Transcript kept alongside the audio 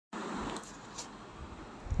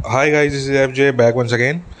Hi guys, this is F J back once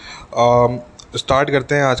again. Start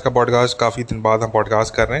करते हैं आज का पॉडकास्ट। काफ़ी दिन बाद हम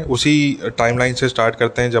पॉडकास्ट कर रहे हैं, उसी टाइमलाइन से स्टार्ट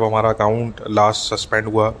करते हैं जब हमारा अकाउंट लास्ट सस्पेंड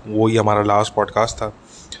हुआ। वो ही हमारा लास्ट पॉडकास्ट था।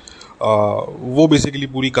 वो बेसिकली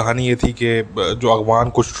पूरी कहानी ये थी कि जो अगवान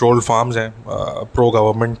कुछ ट्रोल फार्म्स हैं, प्रो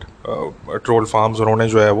गवर्नमेंट ट्रोल फार्म्स, उन्होंने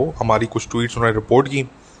जो है वो हमारी कुछ ट्वीट्स उन्होंने रिपोर्ट की।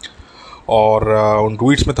 और उन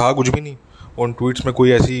ट्वीट्स में था कुछ भी नहीं। उन ट्वीट्स में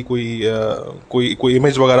कोई ऐसी कोई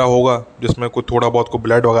इमेज वगैरह होगा जिसमें कोई थोड़ा बहुत कोई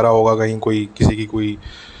ब्लड वगैरह होगा, कहीं कोई किसी की कोई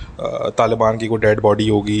तालिबान की कोई डेड बॉडी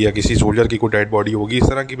होगी या किसी सोल्जर की कोई डेड बॉडी होगी। इस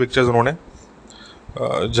तरह की पिक्चर्स उन्होंने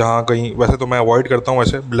जहाँ कहीं, वैसे तो मैं अवॉइड करता हूँ,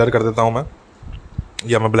 वैसे ब्लर कर देता हूँ मैं,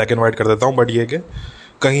 या मैं ब्लैक एंड वाइट कर देता हूँ, बट ये कि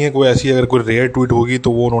कहीं है कोई ऐसी अगर कोई रेयर ट्वीट होगी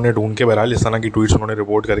तो वो उन्होंने ढूंढ के, बहरहाल इस तरह की ट्वीट्स उन्होंने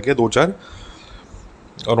रिपोर्ट करके दो चार,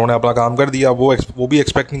 और उन्होंने अपना काम कर दिया। वो भी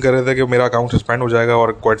एक्सपेक्ट नहीं कर रहे थे कि मेरा अकाउंट सस्पेंड हो जाएगा,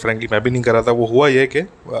 और क्वाइट फ्रेंकली मैं भी नहीं कर रहा था। वो हुआ ये कि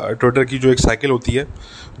ट्विटर की जो एक साइकिल होती है,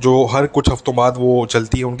 जो हर कुछ हफ्तों बाद वो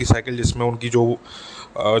चलती है उनकी साइकिल, जिसमें उनकी जो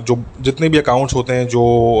जितने भी अकाउंट्स होते हैं जो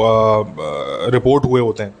रिपोर्ट हुए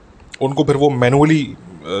होते हैं, उनको फिर वो मैनुअली,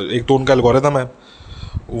 एक तो उनका एल्गोरिथम है,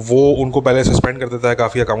 वो उनको पहले सस्पेंड कर देता है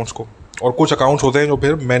काफ़ी अकाउंट्स को। और कुछ अकाउंट्स होते हैं जो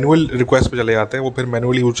फिर मैनुअल रिक्वेस्ट पे चले जाते हैं, वो फिर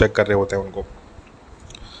मैनुअली वो चेक कर रहे होते हैं उनको।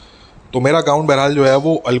 तो मेरा अकाउंट बहरहाल जो है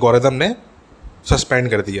वो अल्गोरिदम ने सस्पेंड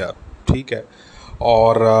कर दिया, ठीक है।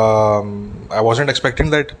 और I wasn't expecting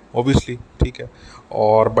that, obviously, ठीक है।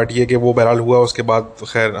 और बट ये कि वो बहरहाल हुआ, उसके बाद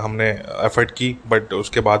खैर हमने एफर्ट की, बट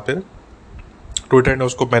उसके बाद फिर ट्विटर ने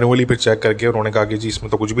उसको मैनुअली फिर चेक करके उन्होंने कहा कि जी इसमें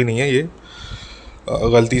तो कुछ भी नहीं है, ये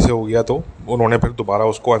गलती से हो गया। तो उन्होंने फिर दोबारा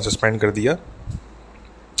उसको अनसस्पेंड कर दिया।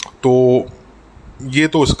 तो ये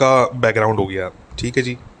तो उसका बैकग्राउंड हो गया, ठीक है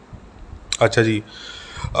जी। अच्छा जी,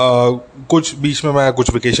 कुछ बीच में मैं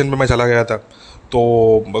कुछ वेकेशन में मैं चला गया था,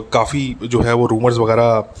 तो काफ़ी जो है वो रूमर्स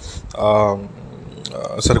वगैरह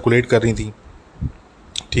सर्कुलेट कर रही थी,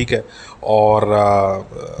 ठीक है। और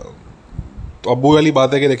तो अब वो वाली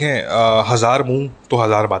बात है कि देखें, हज़ार मुंह तो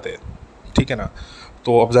हज़ार बातें, ठीक है ना।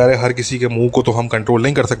 तो अब ज़ाहिर है हर किसी के मुंह को तो हम कंट्रोल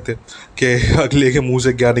नहीं कर सकते कि अगले के मुंह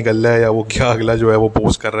से क्या निकल रहा है, या वो क्या अगला जो है वो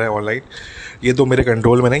पोस्ट कर रहा है ऑनलाइन। ये तो मेरे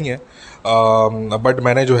कंट्रोल में नहीं है। बट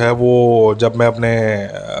मैंने जो है वो, जब मैं अपने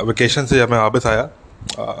वेकेशन से जब मैं वापस आया,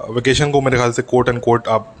 वेकेशन को मेरे ख्याल से कोट एंड कोट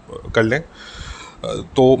आप कर लें,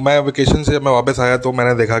 तो मैं वेकेशन से जब मैं वापस आया तो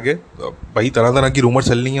मैंने देखा कि भाई तरह तरह की रूमर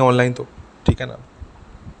चल रही हैं ऑनलाइन, तो ठीक है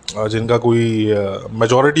ना। जिनका कोई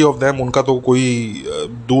मेजॉरिटी ऑफ देम, उनका तो कोई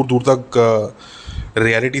दूर दूर तक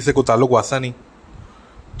रियलिटी से कोई ताल्लुक वास्ता नहीं,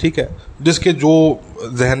 ठीक है। जिसके जो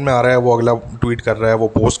जहन में आ रहा है वो अगला ट्वीट कर रहा है, वो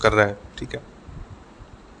पोस्ट कर रहा है, ठीक है,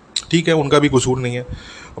 ठीक है, उनका भी कसूर नहीं है।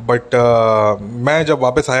 बट मैं जब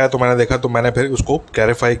वापस आया तो मैंने देखा, तो मैंने फिर उसको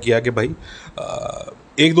क्लैरिफाई किया कि भाई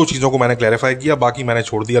एक दो चीज़ों को मैंने क्लैरिफाई किया, बाकी मैंने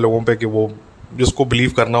छोड़ दिया लोगों पे कि वो जिसको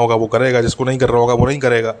बिलीव करना होगा वो करेगा, जिसको नहीं कर रहा होगा वो नहीं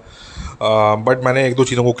करेगा। बट मैंने एक दो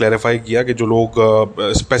चीज़ों को क्लैरिफाई किया कि जो लोग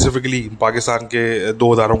स्पेसिफिकली पाकिस्तान के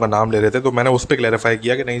दो अदारों का नाम ले रहे थे, तो मैंने उस पर क्लैरिफाई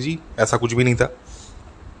किया कि नहीं जी ऐसा कुछ भी नहीं था।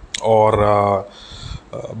 और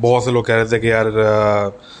बहुत से लोग कह रहे थे कि यार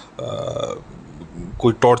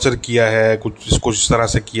कोई टॉर्चर किया है, कुछ कुछ इस तरह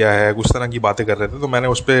से किया है, कुछ तरह की बातें कर रहे थे। तो मैंने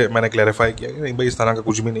उस पर मैंने क्लैरिफाई किया कि नहीं भाई, इस तरह का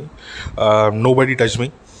कुछ भी नहीं, नो बडी टच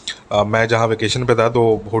मी। मैं जहाँ वेकेशन पे था तो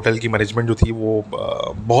होटल की मैनेजमेंट जो थी वो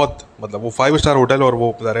बहुत, मतलब वो 5 स्टार होटल, और वो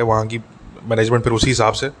बता रहे वहाँ की मैनेजमेंट फिर उसी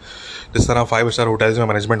हिसाब से जिस तरह 5 स्टार होटल्स में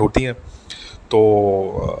मैनेजमेंट होती हैं।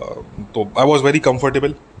 तो I was very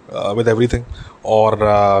comfortable with everything, और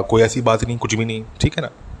कोई ऐसी बात नहीं, कुछ भी नहीं, ठीक है ना।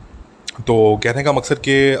 तो कहने का मकसद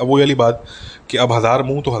कि अब वो वाली बात कि अब हज़ार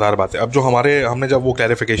मुंह तो हज़ार बातें। अब जो हमने जब वो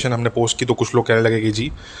क्लैरिफिकेशन हमने पोस्ट की, तो कुछ लोग कहने लगे कि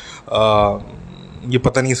जी ये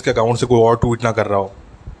पता नहीं इसके अकाउंट से कोई और ट्वीट ना कर रहा हो,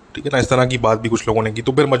 ठीक है ना। इस तरह की बात भी कुछ लोगों ने की।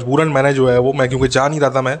 तो फिर मजबूरन मैंने जो है वो, मैं क्योंकि चाह नहीं रहा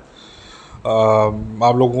था, मैं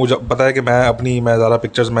आप लोगों को पता है कि मैं ज़्यादा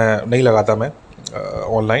पिक्चर्स मैं नहीं लगाता मैं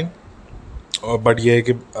ऑनलाइन। बट ये है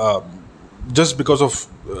कि just because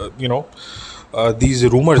of you know these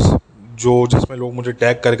rumours, जो जिसमें लोग मुझे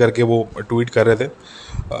टैग कर करके वो ट्वीट कर रहे थे,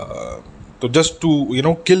 तो just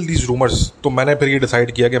to kill these rumours, तो मैंने फिर ये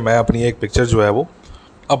डिसाइड किया कि मैं अपनी एक पिक्चर जो है वो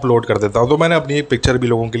अपलोड कर देता हूँ। तो मैंने अपनी एक पिक्चर भी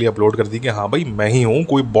लोगों के लिए अपलोड कर दी कि हाँ भाई मैं ही हूँ,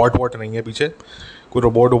 कोई बॉट वॉट नहीं है पीछे, कोई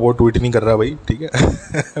रोबोट वोबोट ट्वीट नहीं कर रहा भाई, ठीक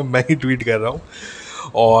है। मैं ही ट्वीट कर रहा हूँ।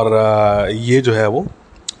 और ये जो है वो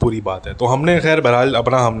पूरी बात है। तो हमने खैर बहरहाल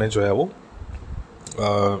अपना, हमने जो है वो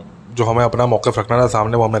जो हमें अपना मौक़िफ़ रखना था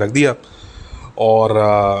सामने, वो हमें रख दिया। और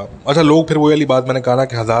अच्छा, लोग फिर वही वाली बात मैंने कहा ना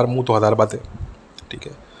कि हज़ार मुँह तो हज़ार बातें, ठीक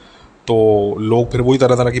है। तो लोग फिर वही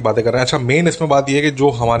तरह तरह की बातें कर रहे हैं। अच्छा, मेन इसमें बात यह है कि जो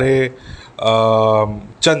हमारे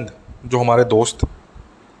चंद जो हमारे दोस्त,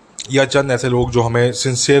 या चंद ऐसे लोग जो हमें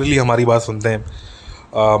सिंसियरली हमारी बात सुनते हैं,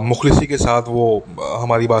 मुखलिसी के साथ वो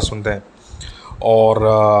हमारी बात सुनते हैं, और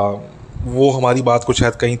वो हमारी बात को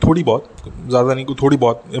शायद कहीं थोड़ी बहुत, ज़्यादा नहीं, थोड़ी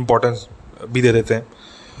बहुत इम्पोर्टेंस भी दे देते हैं।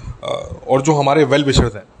 और जो हमारे वेल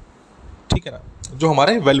विशर्स हैं, ठीक है ना, जो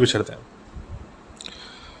हमारे वेल विशर्स हैं,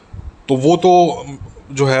 तो वो तो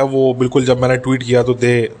जो है वो बिल्कुल, जब मैंने ट्वीट किया तो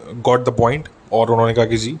दे गॉट द पॉइंट, और उन्होंने कहा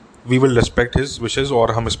कि जी we will respect his wishes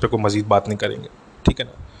और हम इस पर कोई मज़ीद बात नहीं करेंगे, ठीक है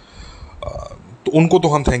ना। तो उनको तो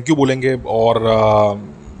हम थैंक यू बोलेंगे, और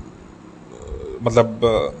मतलब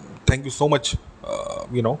thank you so much,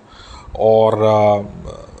 you know. और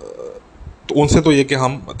तो उनसे तो ये कि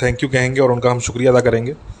हम थैंक यू कहेंगे और उनका हम शुक्रिया अदा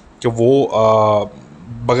करेंगे कि वो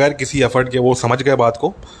बगैर किसी एफर्ट के वो समझ गए बात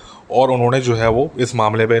को, और उन्होंने जो है वो इस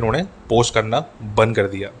मामले पे इन्होंने पोस्ट करना बंद कर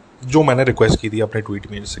दिया, जो मैंने रिक्वेस्ट की थी अपने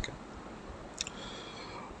ट्वीट में, जैसे कि।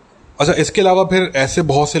 अच्छा, इसके अलावा फिर ऐसे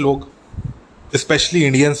बहुत से लोग, स्पेशली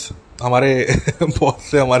इंडियंस, हमारे बहुत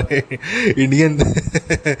से हमारे इंडियन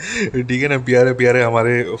ठीक है ना, प्यारे प्यारे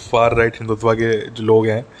हमारे फार राइट हिंदुत्व के जो लोग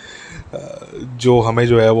हैं, जो हमें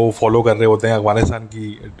जो है वो फॉलो कर रहे होते हैं अफगानिस्तान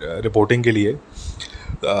की रिपोर्टिंग के लिए,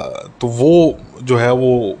 तो वो जो है वो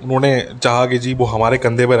उन्होंने चाहा कि जी वो हमारे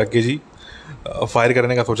कंधे पर रख के जी फायर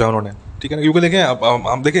करने का सोचा उन्होंने, ठीक है ना। क्योंकि देखें, अब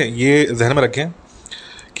हम देखें, ये जहन में रखें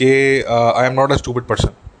कि I am not a stupid person,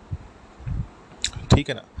 ठीक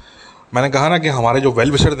है ना। मैंने कहा ना कि हमारे जो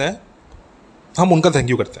वेल विशर्स हैं, हम उनका थैंक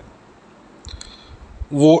यू करते हैं।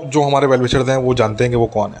 वो जो हमारे वेल विशर्स हैं वो जानते हैं कि वो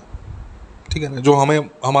कौन है, ठीक है ना, जो हमें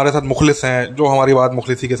हमारे साथ मुखलिस हैं, जो हमारी बात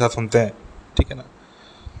मुखलिसी के साथ सुनते हैं, ठीक है ना।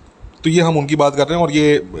 तो ये हम उनकी बात कर रहे हैं, और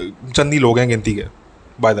ये चंद ही लोग हैं गिनती के,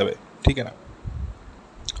 बाय द वे, ठीक है ना।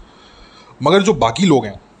 मगर जो बाकी लोग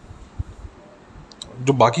हैं,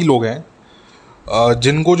 जो बाकी लोग हैं,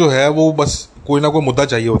 जिनको जो है वो बस कोई ना कोई मुद्दा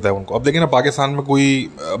चाहिए होता है उनको। अब देखिए ना, पाकिस्तान में कोई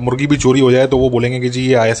मुर्गी भी चोरी हो जाए तो वो बोलेंगे कि जी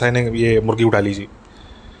ये आईएसआई ने ये मुर्गी उठा ली जी,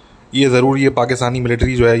 ये ज़रूर ये पाकिस्तानी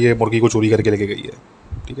मिलिट्री जो है ये मुर्गी को चोरी करके लेके गई है,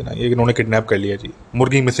 ठीक है ना, ये इन्होंने किडनैप कर लिया जी,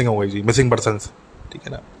 मुर्गी मिसिंग हो गई जी, मिसिंग पर्सनस, ठीक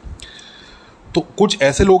है ना। तो कुछ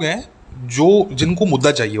ऐसे लोग हैं जो, जिनको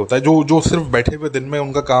मुद्दा चाहिए होता है, जो जो सिर्फ बैठे हुए दिन में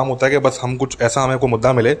उनका काम होता है कि बस हम कुछ ऐसा, हमें को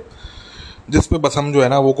मुद्दा मिले जिस पे बस हम जो है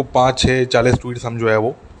ना वो को 5, 6, 40 ट्वीट्स हम जो है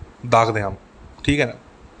वो दाग दें हम, ठीक है ना।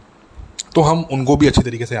 तो हम उनको भी अच्छी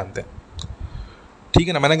तरीके से जानते हैं, ठीक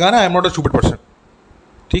है ना। मैंने कहा ना, I am not a stupid person,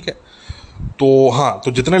 ठीक है। तो हाँ,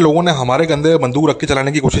 तो जितने लोगों ने हमारे कंधे बंदूक रख के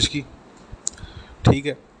चलाने की कोशिश की, ठीक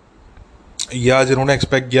है, या जिन्होंने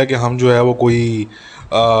एक्सपेक्ट किया कि हम जो है वो कोई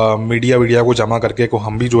मीडिया वीडिया को जमा करके को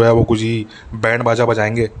हम भी जो है वो कुछ ही बैंड बाजा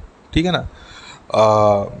बजाएंगे, ठीक है ना।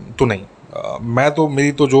 तो नहीं, मैं तो,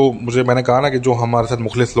 मेरी तो जो, मुझे, मैंने कहा ना कि जो हमारे साथ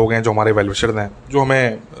मुखलिस लोग हैं, जो हमारे वेल विशर्स हैं, जो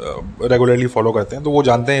हमें रेगुलरली फॉलो करते हैं, तो वो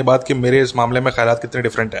जानते हैं ये बात कि मेरे इस मामले में ख्यालात कितने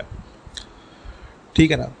डिफरेंट हैं,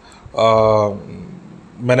 ठीक है ना।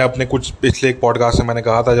 मैंने अपने कुछ पिछले एक पॉडकास्ट में मैंने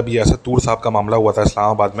कहा था, जब ये असद तूर साहब का मामला हुआ था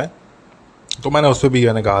इस्लामाबाद में, तो मैंने उस पर भी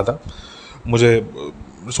मैंने कहा था, मुझे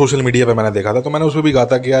सोशल मीडिया पे मैंने देखा था, तो मैंने उस पर भी कहा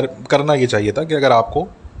था कि यार करना ये चाहिए था कि अगर आपको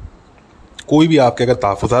कोई भी, आपके अगर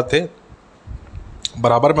तहफ़्फ़ुज़ात थे,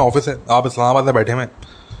 बराबर में ऑफिस है, आप इस्लामाबाद में बैठे हुए,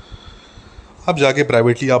 आप जाके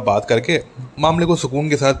प्राइवेटली आप बात करके मामले को सुकून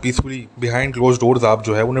के साथ पीसफुली बिहाइंड क्लोज डोर्स आप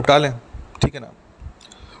जो है वो निपटा लें, ठीक है ना।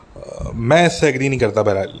 मैं इससे एग्री नहीं करता।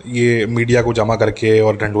 बहरहाल ये मीडिया को जमा करके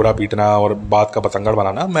और ढंडोरा पीटना और बात का पतंगड़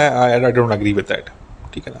बनाना, मैं I don't agree with that,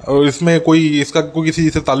 ठीक है ना। और इसमें कोई, इसका कोई किसी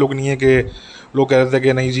से ताल्लुक़ नहीं है कि लोग कह रहे थे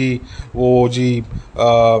कि नहीं जी वो जी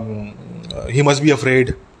ही मस्ट बी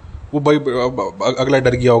अफ्रेड, वो भाई अगला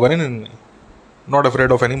डर गया होगा, नहीं नहीं नहीं, not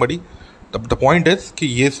afraid of any buddy. The point is कि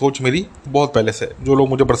ये सोच मेरी बहुत पहले से, जो लोग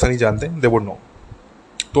मुझे पर्सनली जानते हैं दे वुड नो।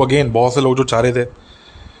 तो अगेन बहुत से लोग जो चाह रहे थे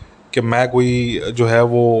कि मैं कोई जो है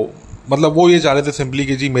वो, मतलब वो ये चाह रहे थे सिंपली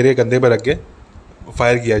कि जी मेरे कंधे पर रख के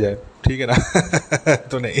फायर किया जाए, ठीक है ना।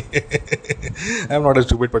 तो नहीं, I am not a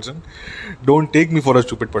stupid person, don't take me for a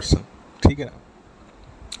stupid person, ठीक है ना।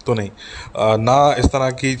 तो नहीं, ना इस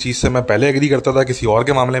तरह की चीज़ से मैं पहले एग्री करता था किसी और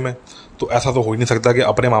के मामले में, तो ऐसा तो हो ही नहीं सकता कि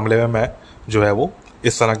अपने मामले में मैं जो है वो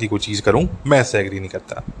इस तरह की कोई चीज़ करूं, मैं इससे एग्री नहीं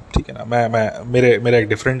करता, ठीक है ना। मैं मेरा एक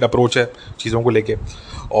डिफरेंट अप्रोच है चीज़ों को लेके,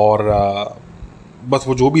 और बस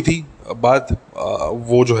वो जो भी थी बात,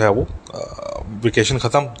 वो जो है वो वेकेशन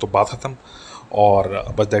ख़त्म तो बात ख़त्म,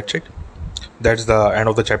 और बस that's it, that's the end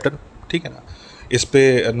of the chapter, ठीक है ना। इस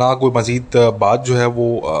पे ना कोई मज़ीद बात जो है वो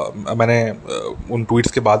मैंने उन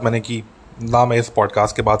ट्वीट्स के बाद मैंने की, ना मैं इस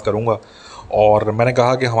पॉडकास्ट के बाद करूँगा। और मैंने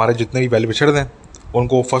कहा कि हमारे जितने भी वेल विशर्स हैं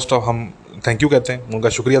उनको फर्स्ट ऑफ हम थैंक यू कहते हैं, उनका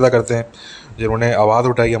शुक्रिया अदा करते हैं जिन्होंने आवाज़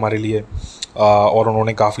उठाई हमारे लिए, और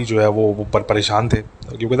उन्होंने काफ़ी जो है वो परेशान थे,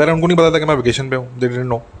 क्योंकि ज़रा उनको नहीं पता था कि मैं वेकेशन पे हूँ, दे डिडंट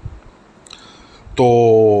नो।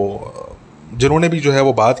 तो जिन्होंने भी जो है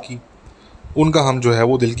वो बात की, उनका हम जो है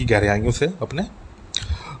वो दिल की गहराइयों से, अपने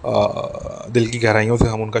दिल की गहराइयों से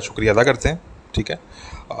हम उनका शुक्रिया अदा करते हैं, ठीक है।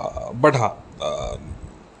 बट हाँ,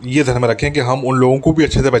 ये ध्यान में रखें कि हम उन लोगों को भी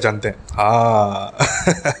अच्छे से पहचानते हैं। हाँ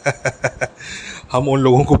हम उन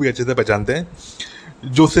लोगों को भी अच्छे से पहचानते हैं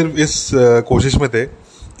जो सिर्फ इस कोशिश में थे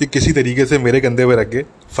कि किसी तरीके से मेरे कंधे पे रख के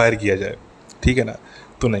फायर किया जाए, ठीक है ना।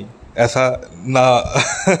 तो नहीं, ऐसा ना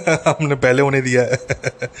हमने पहले होने दिया है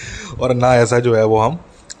और ना ऐसा जो है वो हम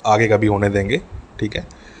आगे कभी होने देंगे, ठीक है।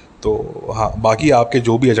 तो हाँ, बाकी आपके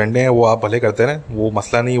जो भी एजेंडे हैं वो आप भले करते रहें, वो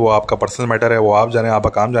मसला नहीं, वो आपका पर्सनल मैटर है, वो आप जानें, आपका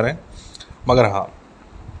काम जानें। मगर हाँ,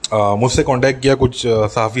 मुझसे कांटेक्ट किया कुछ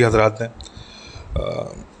सहाफ़ी हजरात ने,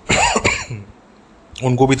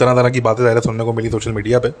 उनको भी तरह तरह की बातें ज़ाहिर सुनने को मिली सोशल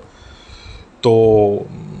मीडिया पे। तो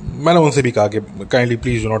मैंने उनसे भी कहा कि kindly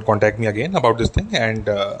please do not contact me again about this thing and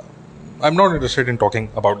I am not interested in talking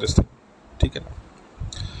about this thing, ठीक है ना।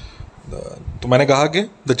 तो मैंने कहा कि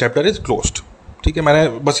द चैप्टर इज़ क्लोज्ड, ठीक है। मैंने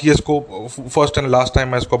बस ये इसको फर्स्ट एंड लास्ट टाइम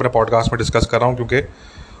मैं इसको अपने पॉडकास्ट में डिस्कस कर रहा हूँ, क्योंकि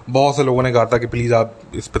बहुत से लोगों ने कहा था कि प्लीज़ आप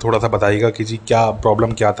इस पर थोड़ा सा बताइएगा कि जी क्या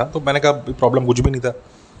प्रॉब्लम क्या था। तो मैंने कहा प्रॉब्लम कुछ भी नहीं था,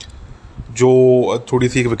 जो थोड़ी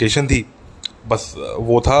सी एक वेकेशन थी बस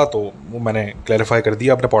वो था, तो वो मैंने क्लैरिफाई कर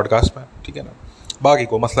दिया अपने पॉडकास्ट में, ठीक है ना। बाकी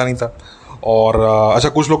कोई मसला नहीं था। और अच्छा,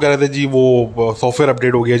 कुछ लोग कह रहे थे जी वो सॉफ्टवेयर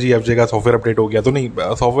अपडेट हो गया जी, एफजे का सॉफ्टवेयर अपडेट हो गया। तो नहीं,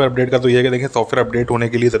 सॉफ्टवेयर अपडेट का तो ये है कि देखिए, सॉफ्टवेयर अपडेट होने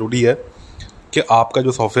के लिए ज़रूरी है कि आपका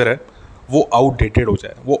जो सॉफ्टवेयर है वो आउटडेटेड हो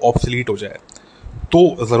जाए, वो ऑब्सलीट हो जाए,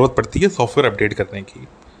 तो ज़रूरत पड़ती है सॉफ्टवेयर अपडेट करने की,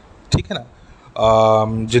 ठीक है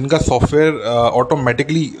ना। जिनका सॉफ्टवेयर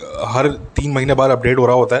ऑटोमेटिकली हर 3 महीने बाद अपडेट हो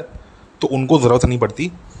रहा होता है, तो उनको ज़रूरत नहीं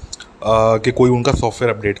पड़ती कि कोई उनका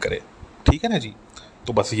सॉफ्टवेयर अपडेट करे, ठीक है ना जी।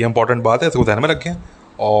 तो बस ये इंपॉर्टेंट बात है, इसको ध्यान में रखें।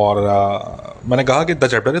 और मैंने कहा कि द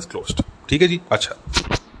चैप्टर इज़ क्लोज्ड, ठीक है जी। अच्छा,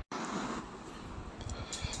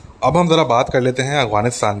 अब हम ज़रा बात कर लेते हैं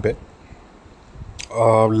अफ़गानिस्तान पे।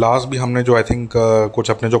 लास्ट भी हमने जो आई थिंक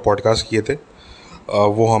कुछ अपने जो पॉडकास्ट किए थे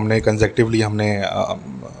वो हमने कंसेक्टिवली हमने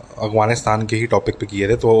अफ़गानिस्तान के ही टॉपिक पे किए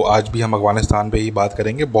थे। तो आज भी हम अफ़गानिस्तान पे ही बात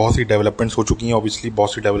करेंगे। बहुत सी डेवलपमेंट्स हो चुकी हैं, ऑब्वियसली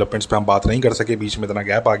बहुत सी डेवलपमेंट्स पे हम बात नहीं कर सके, बीच में इतना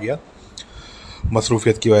गैप आ गया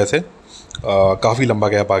मसरूफियत की वजह से, काफ़ी लंबा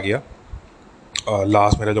गैप आ गया।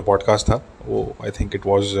 लास्ट मेरा जो पॉडकास्ट था वो I think it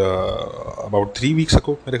was about 3 weeks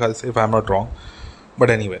ago मेरे ख्याल से, if I am not wrong. But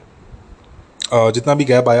anyway, जितना भी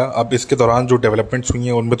गैप आया, अब इसके दौरान जो डेवलपमेंट्स हुई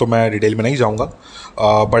हैं उनमें तो मैं डिटेल में नहीं जाऊंगा।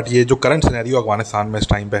 बट ये जो करंट सिनेरियो अफ़गानिस्तान में इस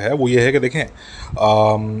टाइम पे है वो ये है कि देखें,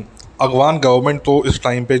 अफ़गान गवर्नमेंट तो इस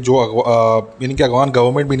टाइम पे जो यानी कि अफ़गान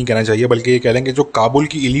गवर्नमेंट भी नहीं कहना चाहिए, बल्कि ये कह लें कि जो काबुल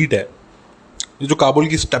की एलीट है, जो काबुल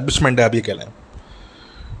की इस्टेब्लिशमेंट है, आप ये कह लें,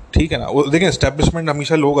 ठीक है ना। वो देखें, इस्टेब्लिशमेंट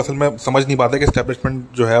हमेशा लोग असल में समझ नहीं पाते कि इस्टेब्लिशमेंट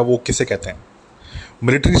जो है वो किसे कहते हैं।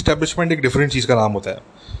 मिलिट्री इस्टेब्लिशमेंट एक डिफरेंट चीज़ का नाम होता है,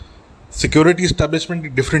 सिक्योरिटी इस्टेब्लिशमेंट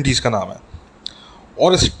एक डिफरेंट चीज़ का नाम है,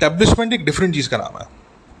 और इस्टेब्लिशमेंट एक डिफरेंट चीज़ का नाम है,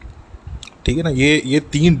 ठीक है ना। ये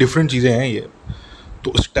 3 डिफरेंट चीज़ें हैं ये।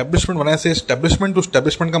 तो इस्टेब्लिशमेंट बनाए से इस्टेब्लिशमेंट, तो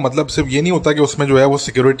इस्टेब्लिशमेंट का मतलब सिर्फ ये नहीं होता कि उसमें जो है वो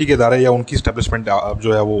सिक्योरिटी के इदारे या उनकी इस्टेब्लिशमेंट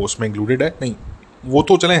जो है वो उसमें इंक्लूडेड है, नहीं, वो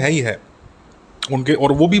तो चले है ही है उनके,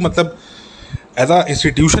 और वो भी मतलब एज अ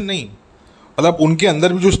इंस्टीट्यूशन नहीं, मतलब उनके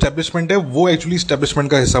अंदर भी जो इस्टेब्लिशमेंट है वो एक्चुअली इस्टेब्लिशमेंट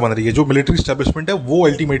का हिस्सा बन रही है। जो मिलिट्री इस्टेब्लिशमेंट है वो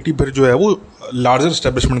अल्टीमेटली फिर जो है वो लार्जर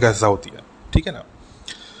इस्टेब्लिशमेंट का हिस्सा होती है, ठीक है ना।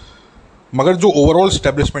 मगर जो ओवरऑल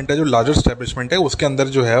इस्टेब्लिशमेंट है, जो लार्जर इस्टेब्लिशमेंट है, उसके अंदर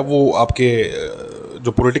जो है वो आपके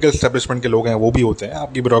जो पॉलिटिकल इस्टेब्लिशमेंट के लोग हैं वो भी होते हैं,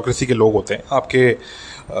 आपकी ब्यूरोक्रेसी के लोग होते हैं,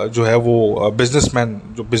 आपके जो है वो बिजनेसमैन,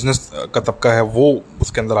 जो बिज़नेस का तबका है वो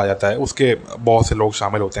उसके अंदर आ जाता है, उसके बहुत से लोग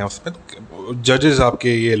शामिल होते हैं उसमें। जजेस,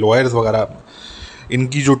 आपके ये लॉयर्स वगैरह,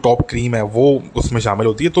 इनकी जो टॉप क्रीम है वो उसमें शामिल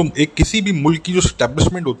होती है। तो एक किसी भी मुल्क की जो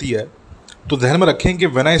इस्टेब्लिशमेंट होती है, तो ध्यान में रखें कि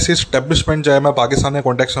व्हेन आई से इस्टेब्लिशमेंट, चाहे मैं पाकिस्तान के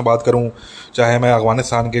कॉन्टेक्स्ट में बात करूं, चाहे मैं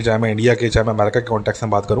अफगानिस्तान के, चाहे मैं इंडिया के, चाहे मैं अमेरिका के कॉन्टेक्स्ट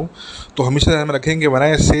में बात करूं, तो हमेशा ध्यान में रखें कि व्हेन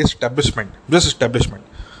आई से इस्टेब्लिशमेंट, जस्ट इस्टेब्लिशमेंट,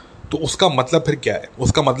 तो उसका मतलब फिर क्या है।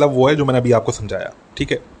 उसका मतलब वो है जो मैंने अभी आपको समझाया,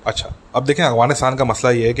 ठीक है। अच्छा, अब देखें, अफगानिस्तान का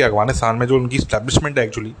मसला ये है कि अफगानिस्तान में जो उनकी इस्टेब्लिशमेंट है,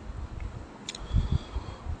 एक्चुअली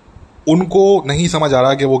उनको नहीं समझ आ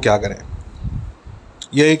रहा कि वो क्या करें।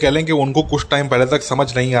 ये कह लें कि उनको कुछ टाइम पहले तक समझ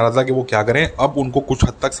नहीं आ रहा था कि वो क्या करें, अब उनको कुछ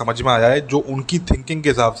हद तक समझ में आया है। जो उनकी थिंकिंग के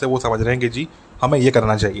हिसाब से वो समझ रहे हैं कि जी हमें ये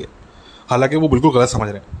करना चाहिए, हालांकि वो बिल्कुल गलत समझ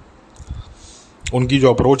रहे हैं। उनकी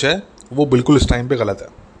जो अप्रोच है वो बिल्कुल इस टाइम पे गलत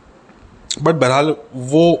है। बट बहरहाल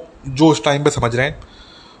वो जो इस टाइम पे समझ रहे हैं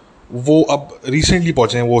वो अब रिसेंटली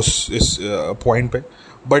पहुँचे हैं वो इस पॉइंट पे।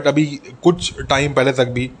 बट अभी कुछ टाइम पहले तक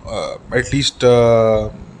भी, एटलीस्ट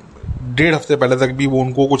 1.5 हफ्ते पहले तक भी, वो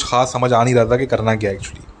उनको कुछ खास समझ आ नहीं रहा था कि करना क्या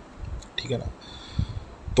एक्चुअली, ठीक है ना।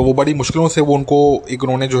 तो वो बड़ी मुश्किलों से वो उनको एक,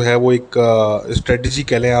 उन्होंने जो है वो एक स्ट्रेटजी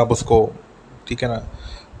कह लें आप उसको, ठीक है ना,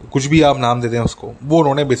 कुछ भी आप नाम दे दें उसको, वो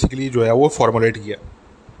उन्होंने बेसिकली जो है वो फॉर्मुलेट किया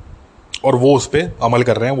और वो उस पर अमल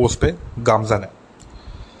कर रहे हैं, वो उस पर गामजन है।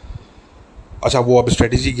 अच्छा, वो अब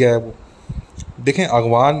स्ट्रेटजी क्या है वो देखें।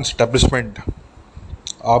 अफगान इस्टेब्लिशमेंट,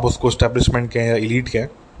 आप उसको इस्टेब्लिशमेंट कहें या एलीट कहें,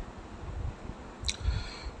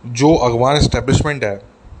 जो अफगान इस्टेब्लिशमेंट है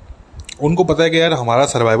उनको पता है कि यार हमारा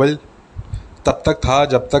सर्वाइवल तब तक था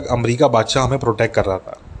जब तक अमेरिका बादशाह हमें प्रोटेक्ट कर रहा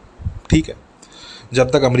था, ठीक है।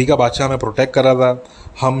 जब तक अमेरिका बादशाह हमें प्रोटेक्ट कर रहा था,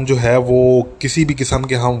 हम जो है वो किसी भी किस्म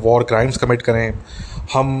के हम वॉर क्राइम्स कमिट करें,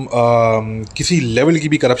 हम किसी लेवल की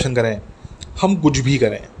भी करप्शन करें, हम कुछ भी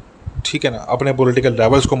करें, ठीक है ना, अपने पॉलिटिकल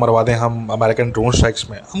राइवल्स को मरवा दें हम अमेरिकन ड्रोन स्ट्राइक्स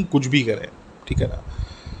में, हम कुछ भी करें, ठीक है ना,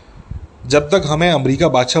 जब तक हमें अमेरिका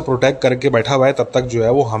बादशाह प्रोटेक्ट करके बैठा हुआ है तब तक जो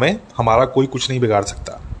है वो हमें हमारा कोई कुछ नहीं बिगाड़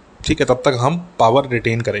सकता, ठीक है, तब तक हम पावर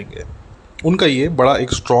रिटेन करेंगे। उनका ये बड़ा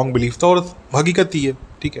एक स्ट्रॉन्ग बिलीफ था और हकीकत ही है,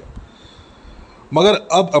 ठीक है। मगर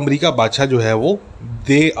अब अमेरिका बादशाह जो है वो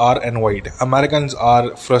they are envied, American are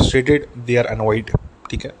frustrated, they are envied,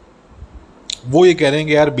 ठीक है। वो ये कह रहे हैं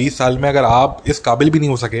कि यार 20 साल में अगर आप इस काबिल भी नहीं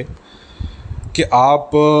हो सके कि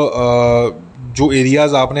आप जो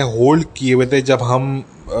एरियाज़ आपने होल्ड किए हुए थे जब हम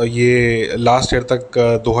ये लास्ट ईयर तक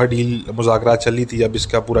दोहा डील मुज़ाकरात चल रही थी, जब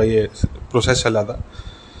इसका पूरा ये प्रोसेस चल रहा था,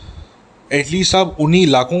 एटलीस्ट आप उन्हीं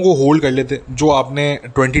इलाकों को होल्ड कर लेते जो आपने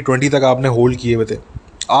 2020 तक आपने होल्ड किए हुए थे।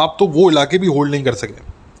 आप तो वो इलाके भी होल्ड नहीं कर सके,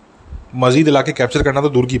 मज़ीद इलाके कैप्चर करना तो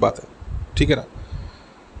दूर की बात है, ठीक है ना।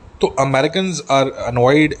 तो American are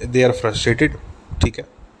annoyed, they are frustrated, ठीक है।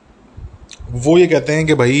 वो ये कहते हैं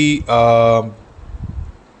कि भाई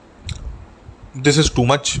दिस इज़ टू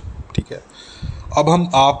मच, ठीक है। अब हम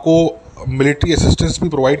आपको मिलिट्री असिस्टेंस भी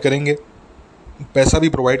प्रोवाइड करेंगे, पैसा भी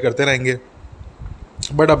प्रोवाइड करते रहेंगे,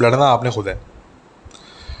 बट अब लड़ना आपने खुद है।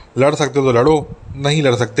 लड़ सकते हो तो लड़ो, नहीं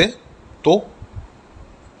लड़ सकते तो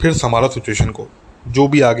फिर संभालो सिचुएशन को, जो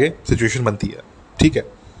भी आगे सिचुएशन बनती है, ठीक है।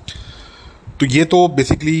 तो ये तो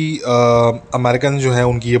बेसिकली अमेरिकन जो है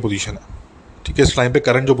उनकी ये पोजीशन है, ठीक है। इस टाइम पे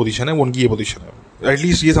करंट जो पोजीशन है वो उनकी ये पोजीशन है।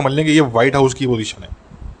 एटलीस्ट ये समझ लें कि ये वाइट हाउस की पोजीशन है,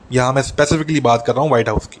 यहाँ मैं स्पेसिफिकली बात कर रहा हूँ वाइट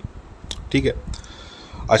हाउस की, ठीक है।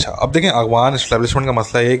 अच्छा, अब देखें अफगान इस्टेब्लिशमेंट का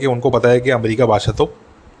मसला ये है कि उनको पता है कि अमेरिका बादशाह तो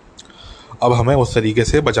अब हमें उस तरीके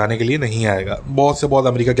से बचाने के लिए नहीं आएगा। बहुत से बहुत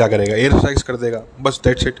अमेरिका क्या करेगा, एयर स्ट्राइक्स कर देगा, बस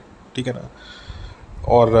दैट्स इट, ठीक है ना।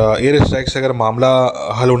 और एयर स्ट्राइक से अगर मामला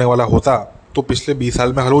हल होने वाला होता तो पिछले 20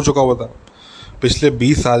 साल में हल हो चुका होता। पिछले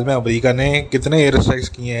 20 साल में अमेरिका ने कितने एयर स्ट्राइक्स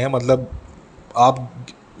किए हैं, मतलब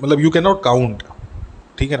यू कैन नॉट काउंट,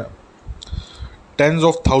 ठीक है ना। Tense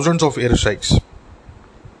of thousands of air strikes,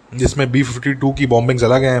 जिसमें B-52 की बॉम्बिंग्स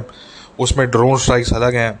अलग हैं, उसमें ड्रोन स्ट्राइक्स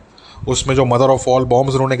अलग हैं, उसमें जो मदर ऑफ ऑल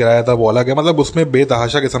बॉम्ब्स उन्होंने गिराया था वो अलग है। मतलब उसमें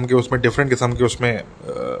बेतहाशा किस्म के, उसमें डिफरेंट किस्म के उसमें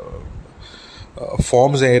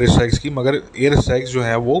फॉर्म्स हैं एयर स्ट्राइक्स की। मगर एयर स्ट्राइक्स जो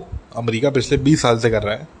है वो अमेरिका पिछले 20 साल से कर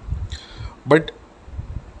रहा है, बट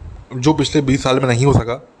जो पिछले 20 साल में नहीं हो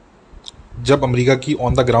सका जब अमेरिका की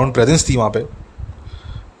ऑन द ग्राउंड प्रेजेंस थी वहाँ पे,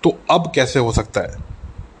 तो अब कैसे हो सकता है,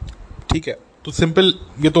 ठीक है। तो सिंपल,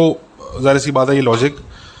 ये तो ज़ाहिर सी बात है, ये लॉजिक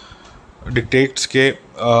डिक्टेट्स के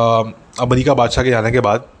अमेरिका बादशाह के आने के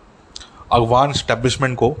बाद अफगान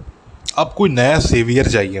स्टैब्लिशमेंट को अब कोई नया सेवियर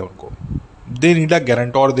चाहिए उनको। They need a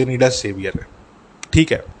guarantor, they need a saviour,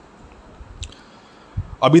 ठीक है।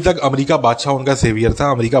 अभी तक अमेरिका बादशाह उनका सेवियर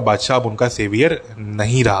था, अमेरिका बादशाह अब उनका सेवियर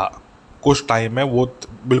नहीं रहा। कुछ टाइम में वो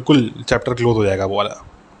बिल्कुल चैप्टर क्लोज हो जाएगा वो वाला,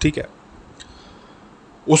 ठीक है।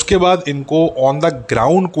 उसके बाद इनको ऑन द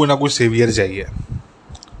ग्राउंड कोई ना कोई सेवियर चाहिए,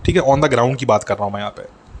 ठीक है। ऑन द ग्राउंड की बात कर रहा हूँ मैं यहाँ पे।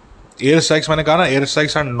 एयर स्ट्राइक्स, मैंने कहा ना, air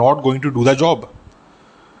strikes are not going to do the job.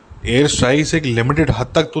 Air strikes एक लिमिटेड हद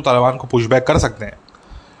तक तो तालिबान को पुश बैक कर सकते हैं,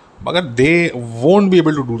 मगर they won't be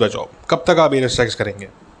able to do the job. कब तक आप एयर स्ट्राइक्स करेंगे?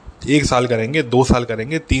 1 साल करेंगे, 2 साल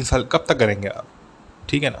करेंगे, 3 साल, कब तक करेंगे आप,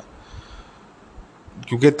 ठीक है ना।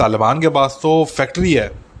 क्योंकि तालिबान के पास तो फैक्ट्री है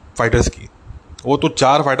फाइटर्स की, वो तो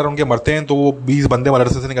 4 फाइटर उनके मरते हैं तो वो 20 बंदे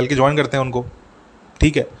मदरसे से निकल के ज्वाइन करते हैं उनको,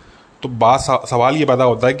 ठीक है। तो सवाल ये पैदा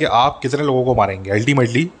होता है कि आप कितने लोगों को मारेंगे,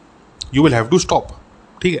 ultimately you will have to stop,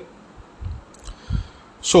 ठीक है।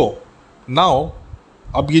 सो नाउ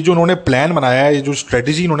अब ये जो उन्होंने प्लान बनाया है, ये जो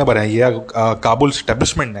स्ट्रेटजी इन्होंने बनाई है काबुल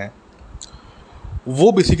स्टैब्लिशमेंट ने,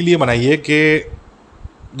 वो बेसिकली ये बनाई है कि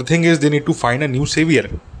the thing is they need to find a new saviour,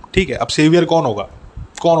 ठीक है। अब सेवियर कौन होगा?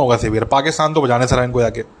 कौन होगा सेवियर? पाकिस्तान तो बजाने से रहा इनको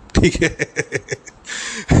जाके, ठीक है।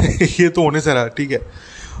 ये तो होने से रहा, ठीक है।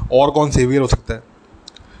 और कौन सेवियर हो सकता है?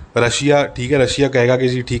 रशिया, ठीक है। रशिया कहेगा कि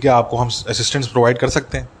जी ठीक है, आपको हम असिस्टेंस प्रोवाइड कर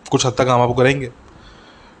सकते हैं, कुछ हद तक हम आपको करेंगे,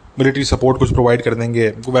 मिलिट्री सपोर्ट कुछ प्रोवाइड कर देंगे,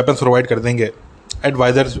 वेपन्स प्रोवाइड कर देंगे,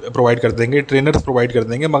 एडवाइज़र्स प्रोवाइड कर देंगे, ट्रेनर्स प्रोवाइड कर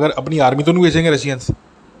देंगे, मगर अपनी आर्मी तो नहीं भेजेंगे Russians.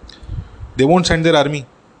 They won't send their army,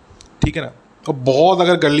 ठीक है ना। तो बहुत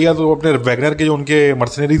अगर कर लिया तो अपने वैगनर के जो उनके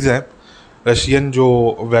मर्सनरीज हैं, रशियन जो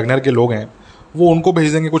वैगनर के लोग हैं, वो उनको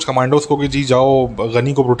भेज देंगे कुछ कमांडोज को कि जी जाओ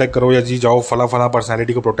गनी को प्रोटेक्ट करो, या जी जाओ फला फला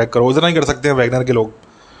पर्सनैलिटी को प्रोटेक्ट करो। इतना ही कर सकते हैं वैगनर के लोग,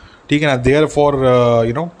 ठीक है ना। Therefore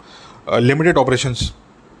you know limited operations,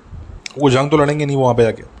 वो जंग तो लड़ेंगे नहीं वहाँ पे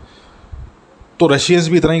जाके। तो रशियंस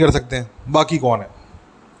भी इतना ही कर सकते हैं, बाकी कौन है?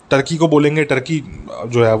 टर्की को बोलेंगे, टर्की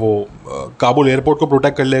जो है वो काबुल एयरपोर्ट को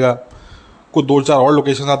प्रोटेक्ट कर लेगा, को 2-4 और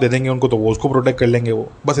लोकेशन आप दे देंगे उनको तो वो उसको प्रोटेक्ट कर लेंगे, वो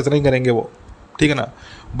बस इतना ही करेंगे वो, ठीक है ना।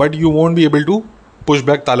 But you won't be able to push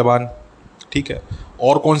back Taliban, ठीक है।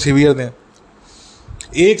 और कौन सेवियर दें?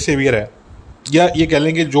 एक सेवियर है, या ये कह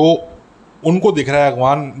लेंगे जो उनको दिख रहा है,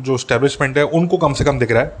 अफगान जो स्टैब्लिशमेंट है उनको कम से कम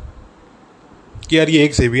दिख रहा है कि यार ये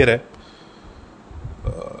एक सेवियर है,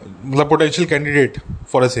 मतलब potential candidate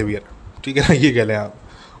for a saviour, ठीक है ना, ये कह लें आप,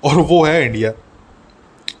 और वो है इंडिया,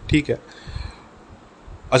 ठीक है।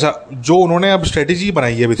 अच्छा, जो उन्होंने अब स्ट्रेटेजी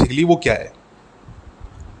बनाई है बेसिकली वो क्या है,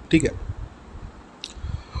 ठीक है।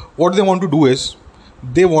 What they want to do is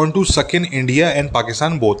they want to सक in India and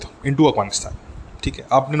Pakistan both into Afghanistan, ठीक है।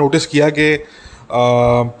 आपने नोटिस किया कि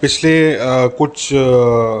पिछले कुछ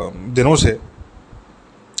दिनों से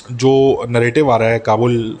जो नरेटिव आ रहा है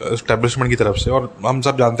काबुल इस्टेब्लिशमेंट की तरफ से, और हम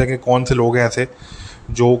सब जानते हैं कि कौन से लोग हैं ऐसे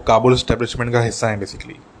जो काबुल इस्टेब्लिशमेंट का हिस्सा हैं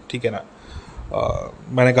बेसिकली, ठीक है ना।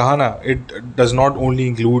 मैंने कहा ना, it does not only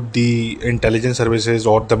include the intelligence services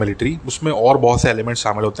और द मिलिट्री, उसमें और बहुत से एलिमेंट्स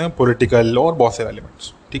शामिल होते हैं, पॉलिटिकल और बहुत से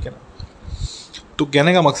एलिमेंट्स, ठीक है ना। तो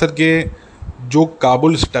कहने का मकसद कि जो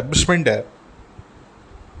काबुल इस्टेब्लिशमेंट है,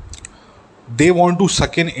 दे वॉन्ट टू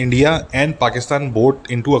सक in India and Pakistan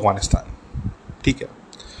both into Afghanistan, ठीक है।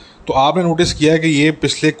 तो आपने नोटिस किया है कि ये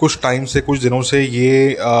पिछले कुछ टाइम से, कुछ दिनों से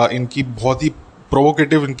ये इनकी बहुत ही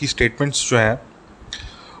प्रोवोकेटिव इनकी स्टेटमेंट्स जो हैं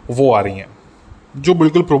वो आ रही हैं, जो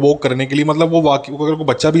बिल्कुल प्रोवोक करने के लिए, मतलब वो वाकई अगर कोई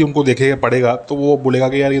बच्चा भी उनको देखेगा पढ़ेगा तो वो बोलेगा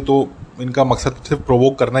कि यार ये तो इनका मकसद सिर्फ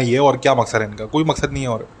प्रोवोक करना ही है, और क्या मकसद है इनका, कोई मकसद नहीं है,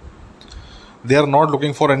 और they are not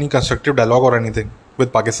looking for any constructive dialogue और एनीथिंग विद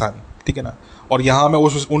पाकिस्तान, ठीक है ना। और यहाँ मैं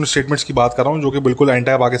उन स्टेटमेंट्स की बात कर रहा हूँ जो कि बिल्कुल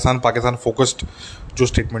एंटी पाकिस्तान फोकस्ड जो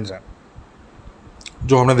स्टेटमेंट्स हैं,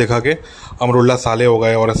 जो हमने देखा कि अमरुल्लाह साले हो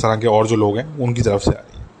गए और इस तरह के और जो लोग हैं उनकी तरफ से आ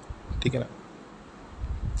रही है, ठीक है ना।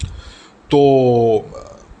 तो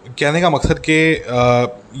कहने का मकसद कि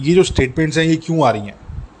ये जो स्टेटमेंट्स हैं ये क्यों आ रही हैं,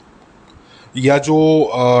 या जो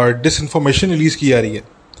डिसइंफॉर्मेशन रिलीज़ की जा रही है,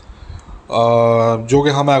 जो कि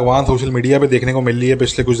हमें अफगान सोशल मीडिया पे देखने को मिल रही है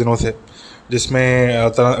पिछले कुछ दिनों से,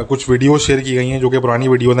 जिसमें कुछ वीडियो शेयर की गई हैं जो कि पुरानी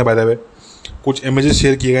वीडियो हैं, बाय द वे कुछ इमेजेस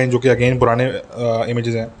शेयर किए गए हैं जो कि अगेन पुराने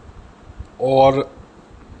इमेजेस हैं, और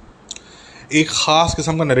एक ख़ास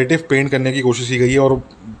किस्म का नैरेटिव पेंट करने की कोशिश की गई है, और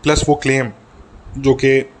प्लस वो क्लेम जो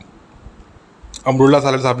कि अमरुल्लाह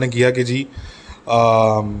साले साहब ने किया कि जी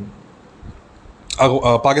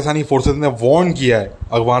पाकिस्तानी फोर्सेस ने वार्न किया है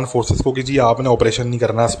अफगान फोर्सेस को कि जी आपने ऑपरेशन नहीं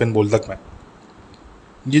करना स्पिन बोल्दक में।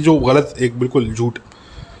 ये जो गलत, एक बिल्कुल झूठ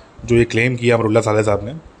जो ये क्लेम किया अमरुल्लाह साले साहब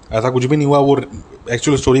ने, ऐसा कुछ भी नहीं हुआ। वो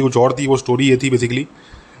एक्चुअल स्टोरी कुछ और थी। वो स्टोरी ये थी बेसिकली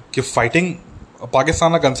कि फ़ाइटिंग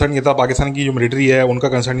पाकिस्तान का कंसर्न ये था, पाकिस्तान की जो मिलिट्री है उनका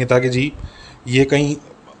कंसर्न ये था कि जी ये कहीं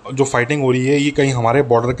जो फाइटिंग हो रही है ये कहीं हमारे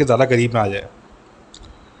बॉर्डर के ज़्यादा करीब ना आ जाए,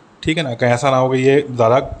 ठीक है ना, कहीं ऐसा ना हो कि ये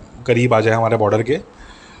ज़्यादा करीब आ जाए हमारे बॉर्डर के,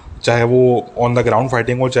 चाहे वो ऑन द ग्राउंड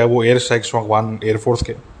फाइटिंग हो, चाहे वो एयर स्ट्राइक्स हो अफगान एयरफोर्स